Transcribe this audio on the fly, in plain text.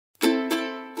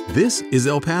This is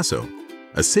El Paso,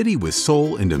 a city with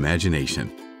soul and imagination,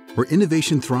 where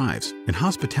innovation thrives and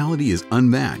hospitality is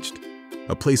unmatched.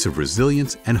 A place of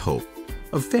resilience and hope,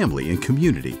 of family and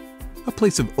community, a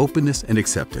place of openness and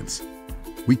acceptance.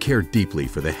 We care deeply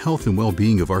for the health and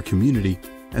well-being of our community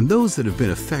and those that have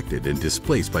been affected and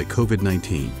displaced by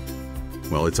COVID-19.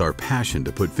 While it's our passion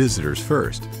to put visitors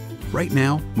first, right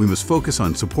now we must focus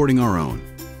on supporting our own,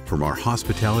 from our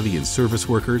hospitality and service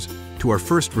workers to our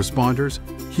first responders,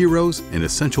 heroes, and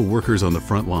essential workers on the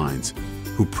front lines,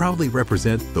 who proudly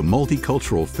represent the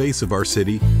multicultural face of our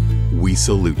city. We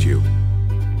salute you.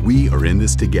 We are in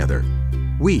this together.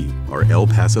 We are El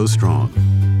Paso Strong.